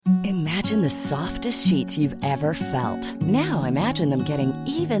Imagine the softest sheets you've ever felt. Now imagine them getting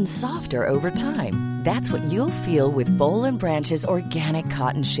even softer over time. That's what you'll feel with Boll & Branch's organic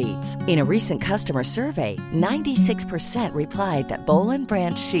cotton sheets. In a recent customer survey, 96% replied that Boll &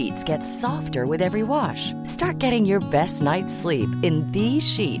 Branch sheets get softer with every wash. Start getting your best night's sleep in these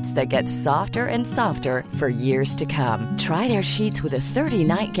sheets that get softer and softer for years to come. Try their sheets with a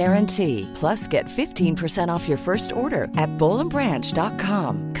 30-night guarantee. Plus, get 15% off your first order at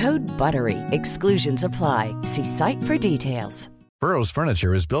bollandbranch.com. Code BUTTERY. Exclusions apply. See site for details. Burrow's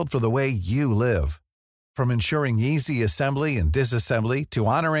furniture is built for the way you live. From ensuring easy assembly and disassembly to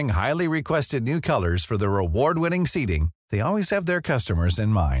honoring highly requested new colors for their award-winning seating, they always have their customers in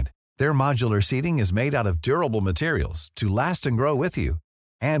mind. Their modular seating is made out of durable materials to last and grow with you.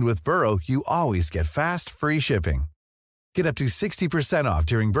 And with Burrow, you always get fast, free shipping. Get up to 60% off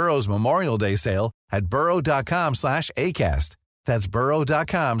during Burrow's Memorial Day sale at burrow.com/ACAST. That's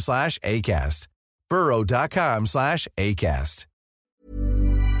burrow.com/ACAST. burrow.com/ACAST.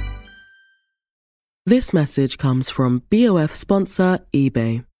 This message comes from BoF sponsor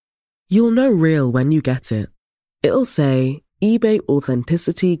eBay. You'll know real when you get it. It'll say eBay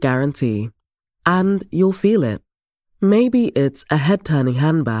Authenticity Guarantee. And you'll feel it. Maybe it's a head-turning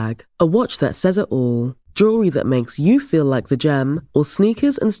handbag, a watch that says it all, jewelry that makes you feel like the gem, or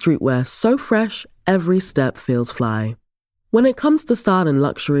sneakers and streetwear so fresh every step feels fly. When it comes to style and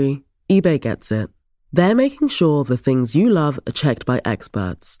luxury, eBay gets it. They're making sure the things you love are checked by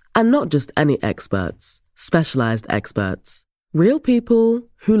experts. And not just any experts, specialized experts. Real people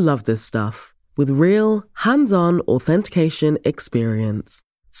who love this stuff, with real, hands-on authentication experience.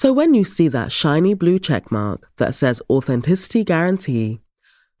 So when you see that shiny blue checkmark that says Authenticity Guarantee,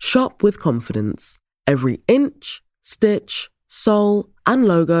 shop with confidence. Every inch, stitch, sole, and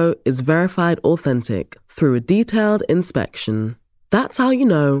logo is verified authentic through a detailed inspection. That's how you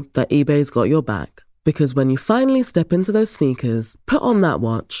know that eBay's got your back. Because when you finally step into those sneakers, put on that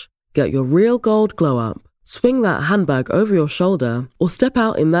watch, get your real gold glow up, swing that handbag over your shoulder, or step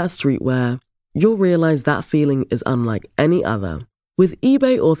out in that streetwear, you'll realize that feeling is unlike any other. With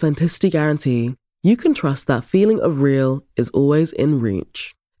eBay Authenticity Guarantee, you can trust that feeling of real is always in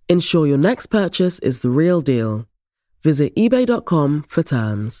reach. Ensure your next purchase is the real deal. Visit ebay.com for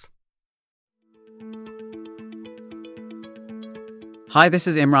terms. Hi, this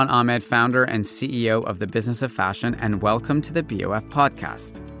is Imran Ahmed, founder and CEO of the Business of Fashion, and welcome to the BoF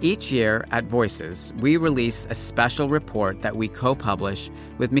podcast. Each year at Voices, we release a special report that we co-publish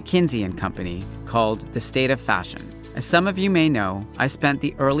with McKinsey & Company called The State of Fashion. As some of you may know, I spent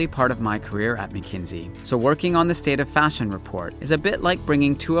the early part of my career at McKinsey, so working on the State of Fashion report is a bit like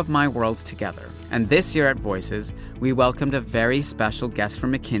bringing two of my worlds together. And this year at Voices, we welcomed a very special guest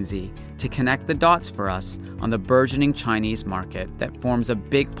from McKinsey to connect the dots for us on the burgeoning Chinese market that forms a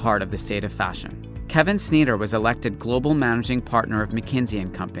big part of the State of Fashion. Kevin Sneader was elected Global Managing Partner of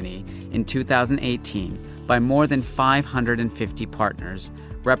McKinsey & Company in 2018 by more than 550 partners,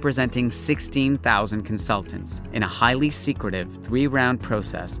 representing 16,000 consultants in a highly secretive 3-round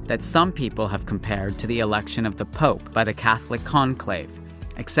process that some people have compared to the election of the Pope by the Catholic conclave,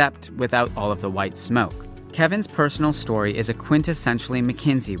 except without all of the white smoke. Kevin's personal story is a quintessentially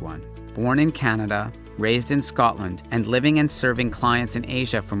McKinsey one. Born in Canada, raised in Scotland, and living and serving clients in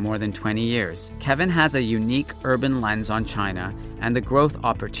Asia for more than 20 years, Kevin has a unique urban lens on China and the growth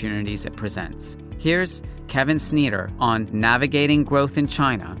opportunities it presents. Here's Kevin Sneader on navigating growth in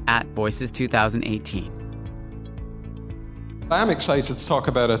China at Voices 2018. I am excited to talk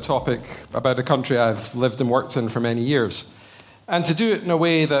about a topic about a country I've lived and worked in for many years. And to do it in a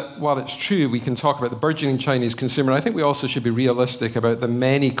way that, while it's true, we can talk about the burgeoning Chinese consumer, I think we also should be realistic about the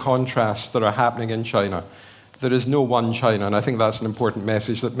many contrasts that are happening in China. There is no one China, and I think that's an important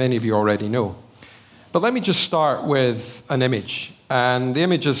message that many of you already know. But let me just start with an image. And the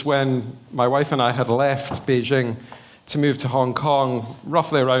image is when my wife and I had left Beijing to move to Hong Kong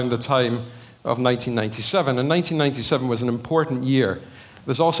roughly around the time of 1997. And 1997 was an important year.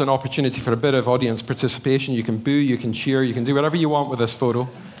 There's also an opportunity for a bit of audience participation. You can boo, you can cheer, you can do whatever you want with this photo.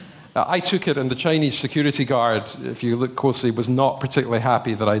 I took it, and the Chinese security guard, if you look closely, was not particularly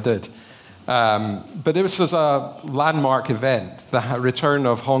happy that I did. But it was as a landmark event, the return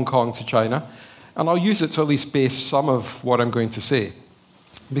of Hong Kong to China. And I'll use it to at least base some of what I'm going to say.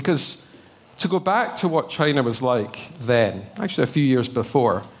 Because to go back to what China was like then, actually a few years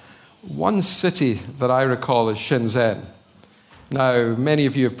before, one city that I recall is Shenzhen. Now, many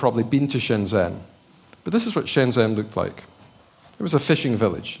of you have probably been to Shenzhen, but this is what Shenzhen looked like. It was a fishing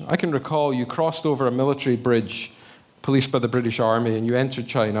village. I can recall you crossed over a military bridge policed by the British Army, and you entered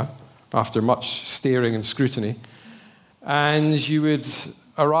China after much staring and scrutiny. And you would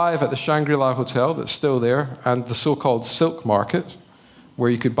arrive at the Shangri-La Hotel that's still there and the so-called Silk Market, where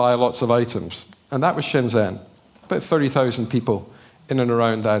you could buy lots of items. And that was Shenzhen, about 30,000 people in and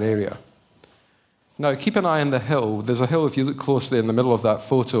around that area. Now, keep an eye on the hill. There's a hill, if you look closely, in the middle of that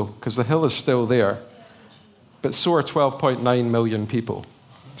photo, because the hill is still there. But so are 12.9 million people.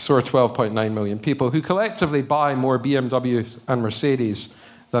 So are 12.9 million people who collectively buy more BMW and Mercedes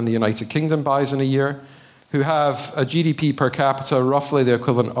than the United Kingdom buys in a year, who have a GDP per capita roughly the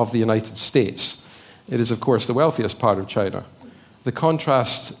equivalent of the United States. It is, of course, the wealthiest part of China. The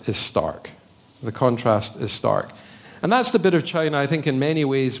contrast is stark. The contrast is stark. And that's the bit of China, I think, in many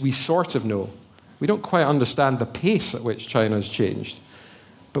ways we sort of know. We don't quite understand the pace at which China has changed,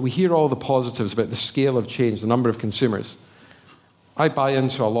 but we hear all the positives about the scale of change, the number of consumers. I buy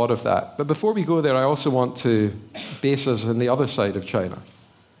into a lot of that. But before we go there, I also want to base us on the other side of China.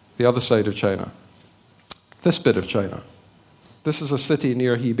 The other side of China. This bit of China. This is a city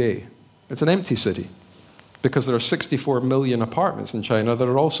near Hebei. It's an empty city because there are 64 million apartments in China that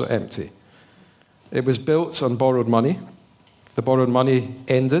are also empty. It was built on borrowed money. The borrowed money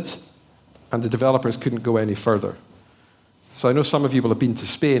ended, and the developers couldn't go any further. So I know some of you will have been to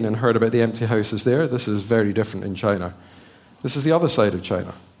Spain and heard about the empty houses there. This is very different in China. This is the other side of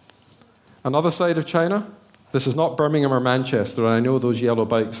China. Another side of China, this is not Birmingham or Manchester, and I know those yellow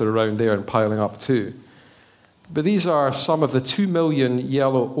bikes are around there and piling up too. But these are some of the 2 million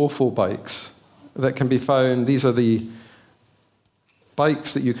yellow Ofo bikes that can be found. These are the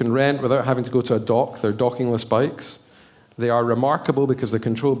bikes that you can rent without having to go to a dock. They're dockingless bikes. They are remarkable because they're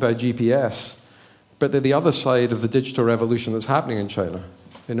controlled by GPS, but they're the other side of the digital revolution that's happening in China.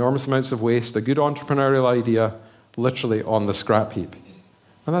 Enormous amounts of waste, a good entrepreneurial idea, literally on the scrap heap.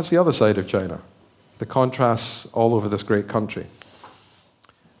 And that's the other side of China. The contrasts all over this great country.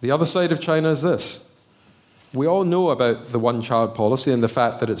 The other side of China is this. We all know about the one-child policy and the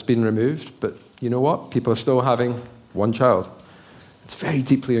fact that it's been removed, but you know what? People are still having one child. It's very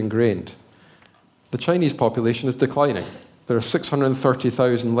deeply ingrained. The Chinese population is declining. There are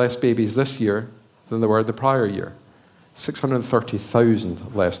 630,000 less babies this year than there were the prior year.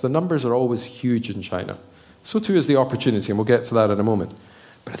 630,000 less. The numbers are always huge in China. So too is the opportunity, and we'll get to that in a moment.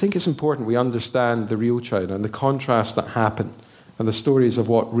 But I think it's important we understand the real China and the contrasts that happen and the stories of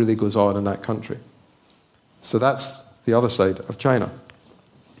what really goes on in that country. So that's the other side of China.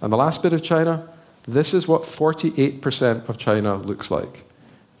 And the last bit of China, this is what 48% of China looks like.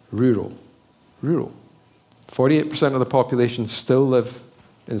 Rural. Rural. 48% of the population still live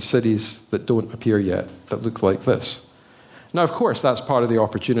in cities that don't appear yet, that look like this. Now, of course, that's part of the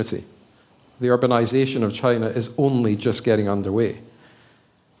opportunity. The urbanization of China is only just getting underway.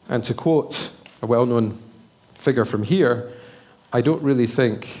 And to quote a well-known figure from here, I don't really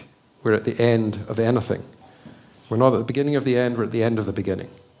think we're at the end of anything. We're not at the beginning of the end, we're at the end of the beginning.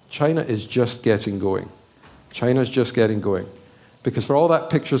 China is just getting going. China is just getting going. Because for all that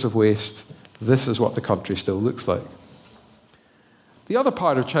pictures of waste, this is what the country still looks like. The other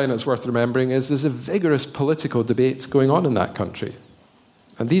part of China that's worth remembering is there's a vigorous political debate going on in that country.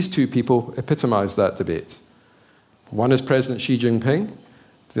 And these two people epitomize that debate. One is President Xi Jinping,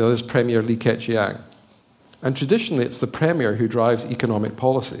 the other is Premier Li Keqiang. And traditionally, it's the Premier who drives economic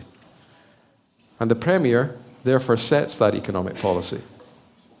policy. And the Premier, therefore, sets that economic policy.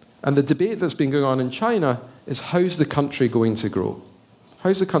 And the debate that's been going on in China is how's the country going to grow?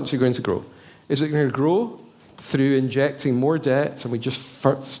 How's the country going to grow? Is it going to grow through injecting more debt and we just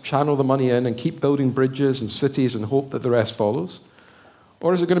first channel the money in and keep building bridges and cities and hope that the rest follows?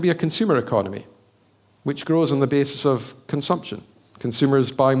 Or is it going to be a consumer economy, which grows on the basis of consumption?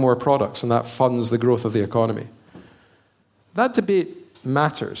 Consumers buy more products and that funds the growth of the economy. That debate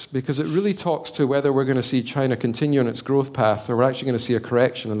matters because it really talks to whether we're going to see China continue on its growth path or we're actually going to see a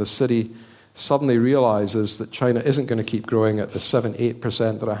correction and the city suddenly realizes that China isn't going to keep growing at the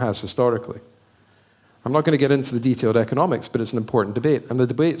 7-8% that it has historically. I'm not going to get into the detailed economics, but it's an important debate. And the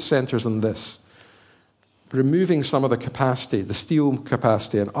debate centers on this. Removing some of the capacity, the steel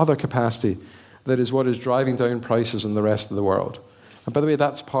capacity and other capacity that is what is driving down prices in the rest of the world. And by the way,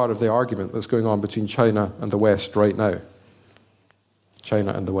 that's part of the argument that's going on between China and the West right now.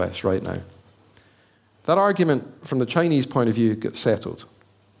 China and the West right now. That argument, from the Chinese point of view, gets settled.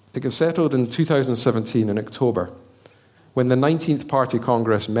 It gets settled in 2017 in October, when the 19th Party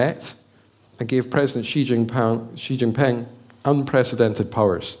Congress met and gave President Xi Jinping unprecedented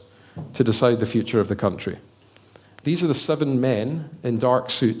powers to decide the future of the country. These are the 7 men in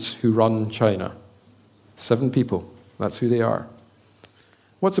dark suits who run China. 7 people. That's who they are.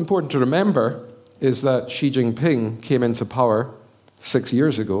 What's important to remember is that Xi Jinping came into power 6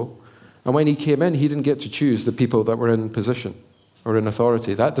 years ago, and when he came in, he didn't get to choose the people that were in position. or in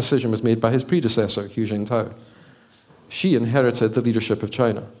authority. That decision was made by his predecessor, Hu Jintao. Xi inherited the leadership of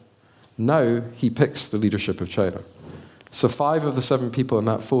China. Now he picks the leadership of China. So 5 of the 7 people in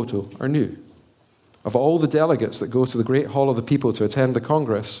that photo are new. Of all the delegates that go to the Great Hall of the People to attend the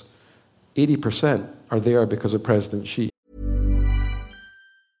Congress, 80% are there because of President Xi.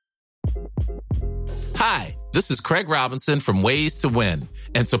 Hi, this is Craig Robinson from Ways to Win,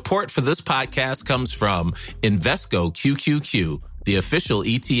 and support for this podcast comes from Invesco QQQ, the official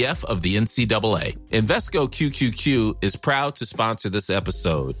ETF of the NCAA. Invesco QQQ is proud to sponsor this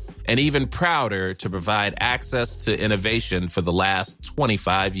episode, and even prouder to provide access to innovation for the last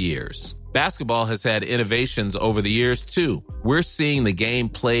 25 years. Basketball has had innovations over the years, too. We're seeing the game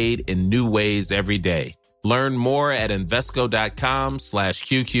played in new ways every day. Learn more at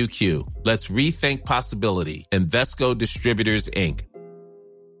Invesco.com/QQQ. Let's rethink possibility. Invesco Distributors, Inc.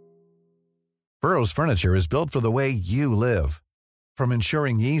 Burrow's furniture is built for the way you live. From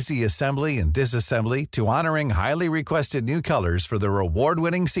ensuring easy assembly and disassembly to honoring highly requested new colors for their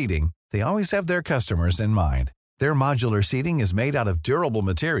award-winning seating, they always have their customers in mind. Their modular seating is made out of durable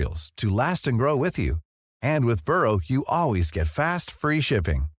materials to last and grow with you. And with Burrow, you always get fast, free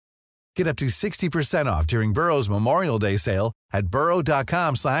shipping. Get up to 60% off during Burrow's Memorial Day sale at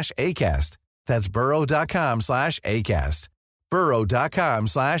burrow.com/ACAST. That's burrow.com/ACAST.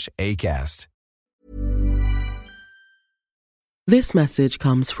 burrow.com/ACAST. This message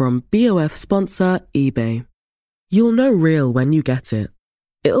comes from BoF sponsor eBay. You'll know real when you get it.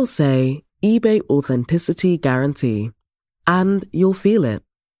 It'll say eBay Authenticity Guarantee. And you'll feel it.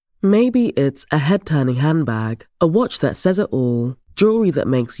 Maybe it's a head-turning handbag, a watch that says it all, jewelry that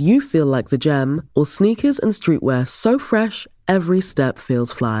makes you feel like the gem, or sneakers and streetwear so fresh, every step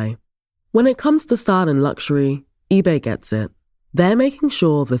feels fly. When it comes to style and luxury, eBay gets it. They're making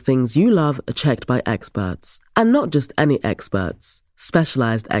sure the things you love are checked by experts. And not just any experts,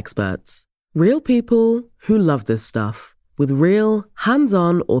 specialized experts. Real people who love this stuff, with real,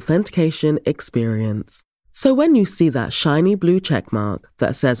 hands-on authentication experience. So when you see that shiny blue checkmark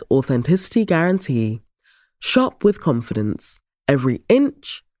that says Authenticity Guarantee, shop with confidence. Every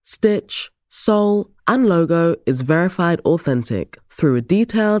inch, stitch, sole, and logo is verified authentic through a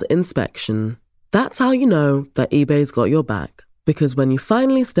detailed inspection. That's how you know that eBay's got your back. Because when you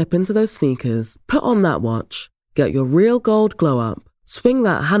finally step into those sneakers, put on that watch, get your real gold glow up, swing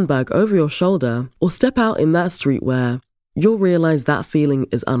that handbag over your shoulder, or step out in that streetwear, you'll realize that feeling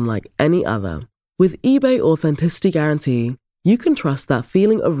is unlike any other. With eBay Authenticity Guarantee, you can trust that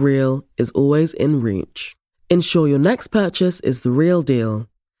feeling of real is always in reach. Ensure your next purchase is the real deal.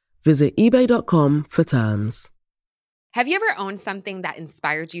 Visit ebay.com for terms. Have you ever owned something that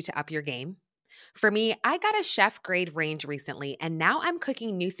inspired you to up your game? For me, I got a chef-grade range recently, and now I'm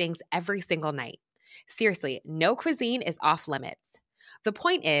cooking new things every single night. Seriously, no cuisine is off limits. The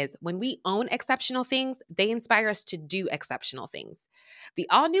point is, when we own exceptional things, they inspire us to do exceptional things. The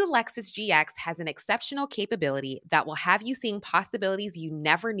all-new Lexus GX has an exceptional capability that will have you seeing possibilities you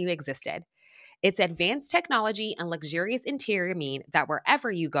never knew existed. Its advanced technology and luxurious interior mean that wherever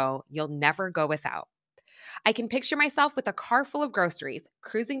you go, you'll never go without. I can picture myself with a car full of groceries,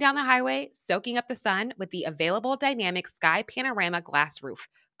 cruising down the highway, soaking up the sun with the available dynamic sky panorama glass roof.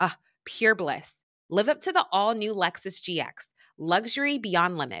 Pure bliss. Live up to the all-new Lexus GX. Luxury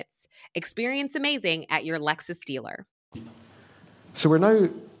beyond limits. Experience amazing at your Lexus dealer. So we now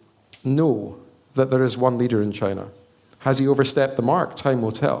know that there is one leader in China. Has he overstepped the mark? Time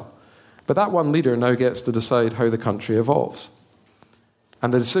will tell. But that one leader now gets to decide how the country evolves.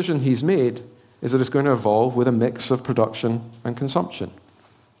 And the decision he's made is that it's going to evolve with a mix of production and consumption.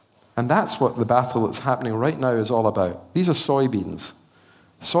 And that's what the battle that's happening right now is all about. These are soybeans.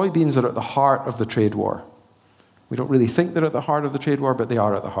 Soybeans are at the heart of the trade war. We don't really think they're at the heart of the trade war, but they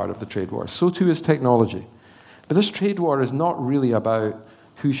are at the heart of the trade war. So too is technology. But this trade war is not really about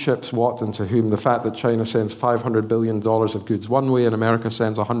who ships what and to whom. The fact that China sends $500 billion of goods one way and America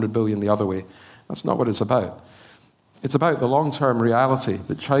sends $100 billion the other way. That's not what it's about. It's about the long-term reality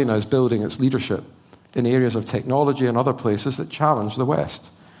that China is building its leadership in areas of technology and other places that challenge the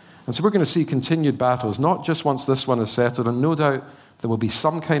West. And so we're going to see continued battles, not just once this one is settled, and no doubt there will be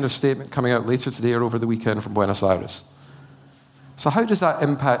some kind of statement coming out later today or over the weekend from Buenos Aires. So how does that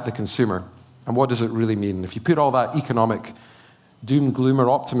impact the consumer? And what does it really mean? If you put all that economic doom, gloom, or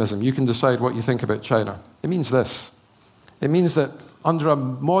optimism, you can decide what you think about China. It means this. It means that under a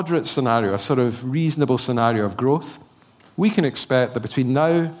moderate scenario, a sort of reasonable scenario of growth, we can expect that between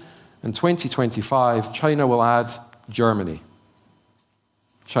now and 2025, China will add Germany.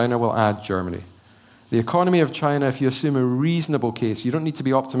 China will add Germany. The economy of China, if you assume a reasonable case, you don't need to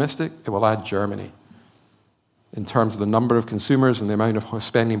be optimistic, it will add Germany. in terms of the number of consumers and the amount of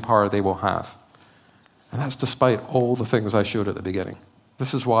spending power they will have. And that's despite all the things I showed at the beginning.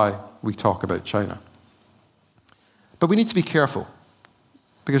 This is why we talk about China. But we need to be careful,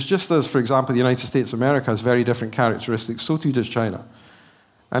 because just as, for example, the United States of America has very different characteristics, so too does China.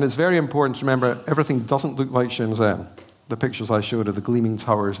 And it's very important to remember everything doesn't look like Shenzhen. The pictures I showed of the gleaming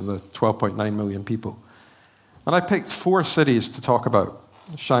towers and the 12.9 million people. And I picked 4 cities to talk about: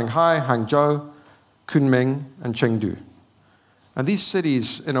 Shanghai, Hangzhou, Kunming, and Chengdu. And these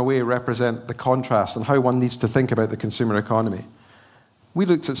cities, in a way, represent the contrast and how one needs to think about the consumer economy. We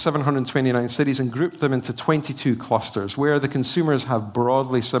looked at 729 cities and grouped them into 22 clusters where the consumers have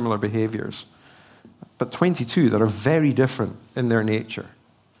broadly similar behaviors, but 22 that are very different in their nature.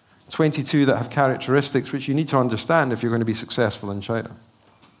 22 that have characteristics which you need to understand if you're going to be successful in China.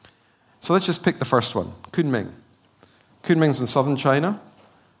 So let's just pick the first one, Kunming. Kunming's in southern China,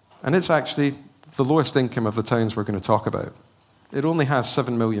 and it's actually the lowest income of the towns we're going to talk about. It only has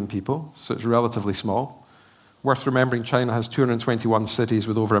 7 million people, so it's relatively small. Worth remembering, China has 221 cities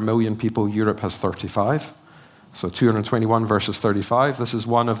with over 1 million people. Europe has 35. So 221 versus 35. This is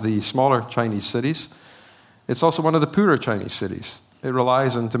one of the smaller Chinese cities. It's also one of the poorer Chinese cities. It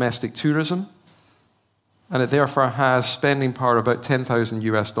relies on domestic tourism, and it therefore has spending power about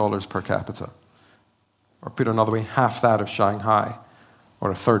 $10,000 per capita. Or put another way, half that of Shanghai,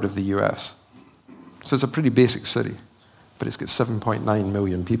 or a third of the US. So it's a pretty basic city, but it's got 7.9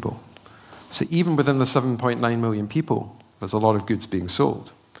 million people. So even within the 7.9 million people, there's a lot of goods being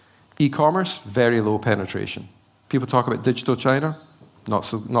sold. E-commerce, very low penetration. People talk about digital China, not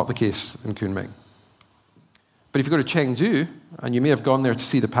the case in Kunming. But if you go to Chengdu, and you may have gone there to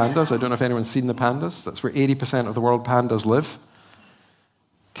see the pandas, I don't know if anyone's seen the pandas, that's where 80% of the world pandas live.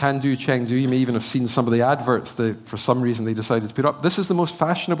 Chengdu, you may even have seen some of the adverts that for some reason they decided to put up. This is the most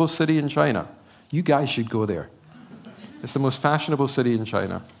fashionable city in China. You guys should go there. It's the most fashionable city in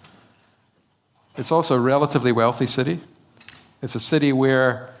China. It's also a relatively wealthy city. It's a city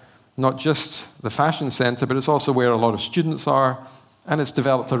where not just the fashion center, but it's also where a lot of students are, and it's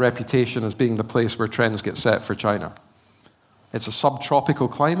developed a reputation as being the place where trends get set for China. It's a subtropical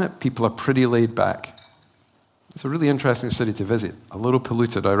climate. People are pretty laid back. It's a really interesting city to visit. A little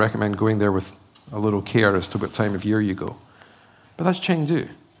polluted. I recommend going there with a little care as to what time of year you go. But that's Chengdu.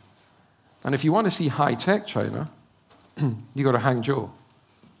 And if you want to see high-tech China, you go to Hangzhou,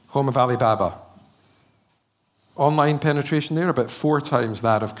 home of Alibaba. Online penetration there, about 4 times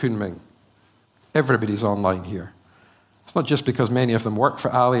that of Kunming. Everybody's online here. It's not just because many of them work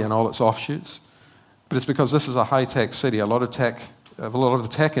for Ali and all its offshoots, but it's because this is a high-tech city. A lot of the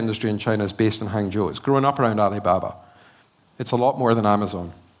tech industry in China is based in Hangzhou. It's grown up around Alibaba. It's a lot more than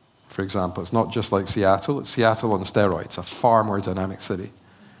Amazon, for example. It's not just like Seattle. It's Seattle on steroids, a far more dynamic city.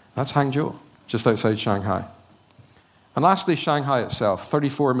 That's Hangzhou, just outside Shanghai. And lastly, Shanghai itself,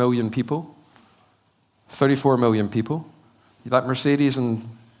 34 million people. 34 million people. That Mercedes and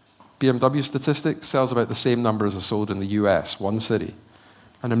BMW statistic sells about the same number as are sold in the US, one city.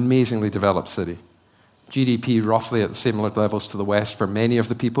 An amazingly developed city. GDP roughly at the similar levels to the West for many of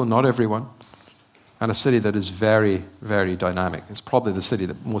the people, not everyone. And a city that is very, very dynamic. It's probably the city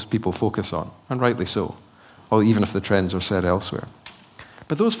that most people focus on, and rightly so, or even if the trends are set elsewhere.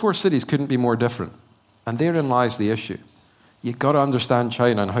 But those 4 cities couldn't be more different. And therein lies the issue. You've got to understand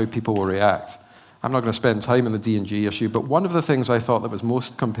China and how people will react. I'm not going to spend time on the D&G issue, but one of the things I thought that was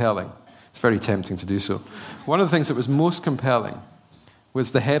most compelling, it's very tempting to do so, one of the things that was most compelling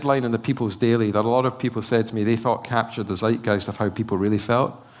was the headline in the People's Daily that a lot of people said to me they thought captured the zeitgeist of how people really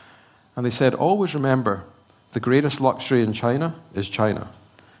felt. And they said, always remember, the greatest luxury in China is China.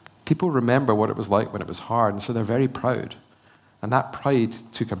 People remember what it was like when it was hard, and so they're very proud. And that pride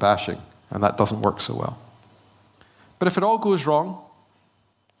took a bashing, and that doesn't work so well. But if it all goes wrong,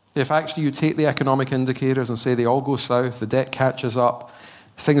 if actually you take the economic indicators and say they all go south, the debt catches up,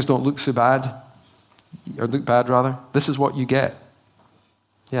 things don't look so bad, or look bad rather, this is what you get.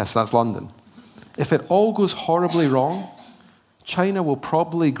 Yes, that's London. If it all goes horribly wrong, China will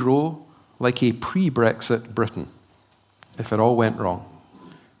probably grow like a pre-Brexit Britain, if it all went wrong.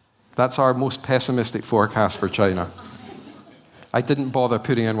 That's our most pessimistic forecast for China. I didn't bother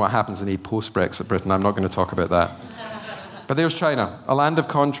putting in what happens in a post-Brexit Britain. I'm not going to talk about that. But there's China, a land of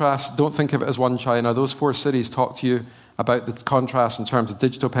contrast. Don't think of it as one China. Those 4 cities talk to you about the contrast in terms of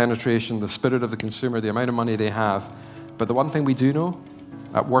digital penetration, the spirit of the consumer, the amount of money they have. But the one thing we do know,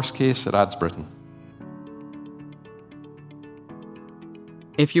 at worst case, it adds Britain.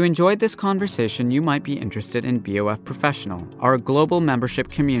 If you enjoyed this conversation, you might be interested in BoF Professional, our global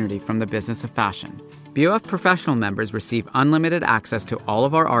membership community from the business of fashion. BoF Professional members receive unlimited access to all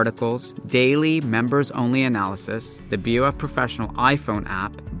of our articles, daily members-only analysis, the BoF Professional iPhone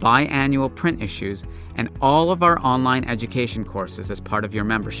app, biannual print issues, and all of our online education courses as part of your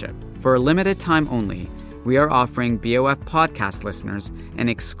membership. For a limited time only, we are offering BoF podcast listeners an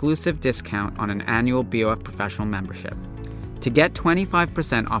exclusive discount on an annual BoF Professional membership. To get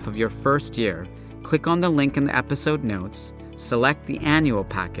 25% off of your first year, click on the link in the episode notes, select the annual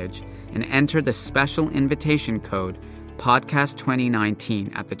package, and enter the special invitation code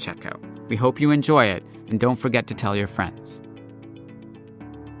PODCAST2019 at the checkout. We hope you enjoy it, and don't forget to tell your friends.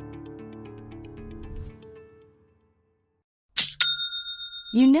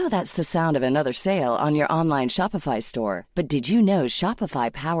 You know that's the sound of another sale on your online Shopify store. But did you know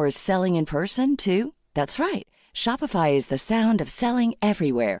Shopify powers selling in person, too? That's right. Shopify is the sound of selling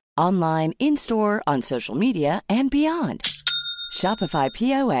everywhere. Online, in-store, on social media, and beyond. Shopify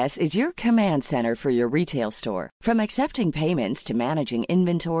POS is your command center for your retail store. From accepting payments to managing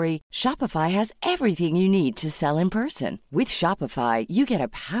inventory, Shopify has everything you need to sell in person. With Shopify, you get a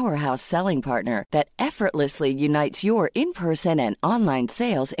powerhouse selling partner that effortlessly unites your in-person and online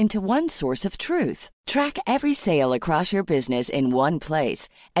sales into one source of truth. Track every sale across your business in one place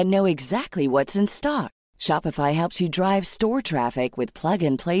and know exactly what's in stock. Shopify helps you drive store traffic with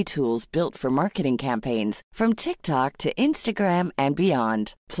plug-and-play tools built for marketing campaigns, from TikTok to Instagram and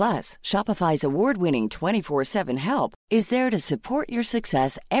beyond. Plus, Shopify's award-winning 24/7 help is there to support your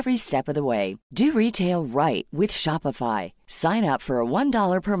success every step of the way. Do retail right with Shopify. Sign up for a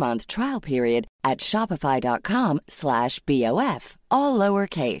 $1 per month trial period at shopify.com/BOF, all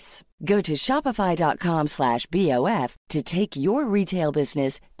lowercase. Go to shopify.com/BOF to take your retail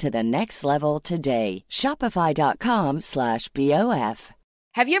business to the next level today. Shopify.com/BOF.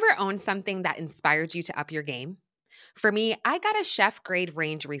 Have you ever owned something that inspired you to up your game? For me, I got a chef-grade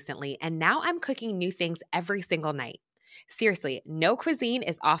range recently, and now I'm cooking new things every single night. Seriously, no cuisine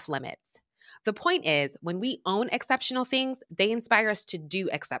is off limits. The point is, when we own exceptional things, they inspire us to do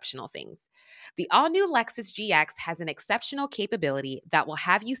exceptional things. The all-new Lexus GX has an exceptional capability that will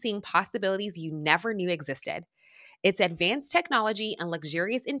have you seeing possibilities you never knew existed. Its advanced technology and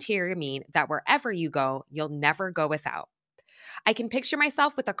luxurious interior mean that wherever you go, you'll never go without. I can picture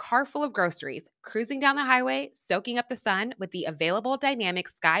myself with a car full of groceries, cruising down the highway, soaking up the sun with the available dynamic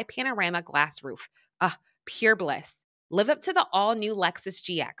sky panorama glass roof. Pure bliss. Live up to the all-new Lexus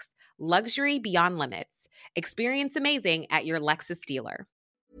GX. Luxury beyond limits. Experience amazing at your Lexus dealer.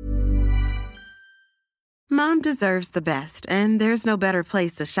 Mom deserves the best, and there's no better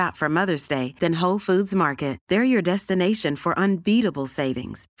place to shop for Mother's Day than Whole Foods Market. They're your destination for unbeatable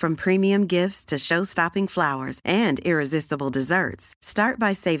savings, from premium gifts to show-stopping flowers and irresistible desserts. Start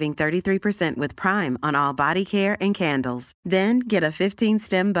by saving 33% with Prime on all body care and candles. Then get a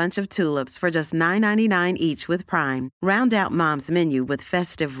 15-stem bunch of tulips for just $9.99 each with Prime. Round out Mom's menu with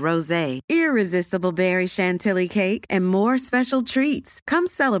festive rosé, irresistible berry chantilly cake, and more special treats. Come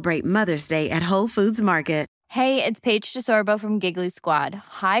celebrate Mother's Day at Whole Foods Market. Hey, it's Paige DeSorbo from Giggly Squad.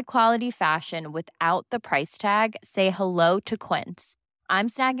 High quality fashion without the price tag. Say hello to Quince. I'm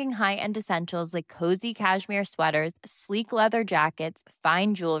snagging high-end essentials like cozy cashmere sweaters, sleek leather jackets,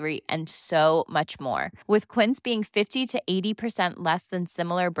 fine jewelry, and so much more. With Quince being 50 to 80% less than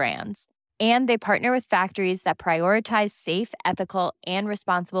similar brands. And they partner with factories that prioritize safe, ethical, and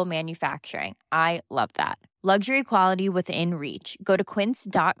responsible manufacturing. I love that. Luxury quality within reach. Go to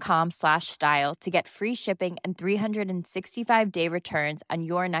quince.com/style to get free shipping and 365-day returns on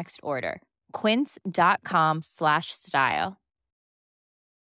your next order. Quince.com/style.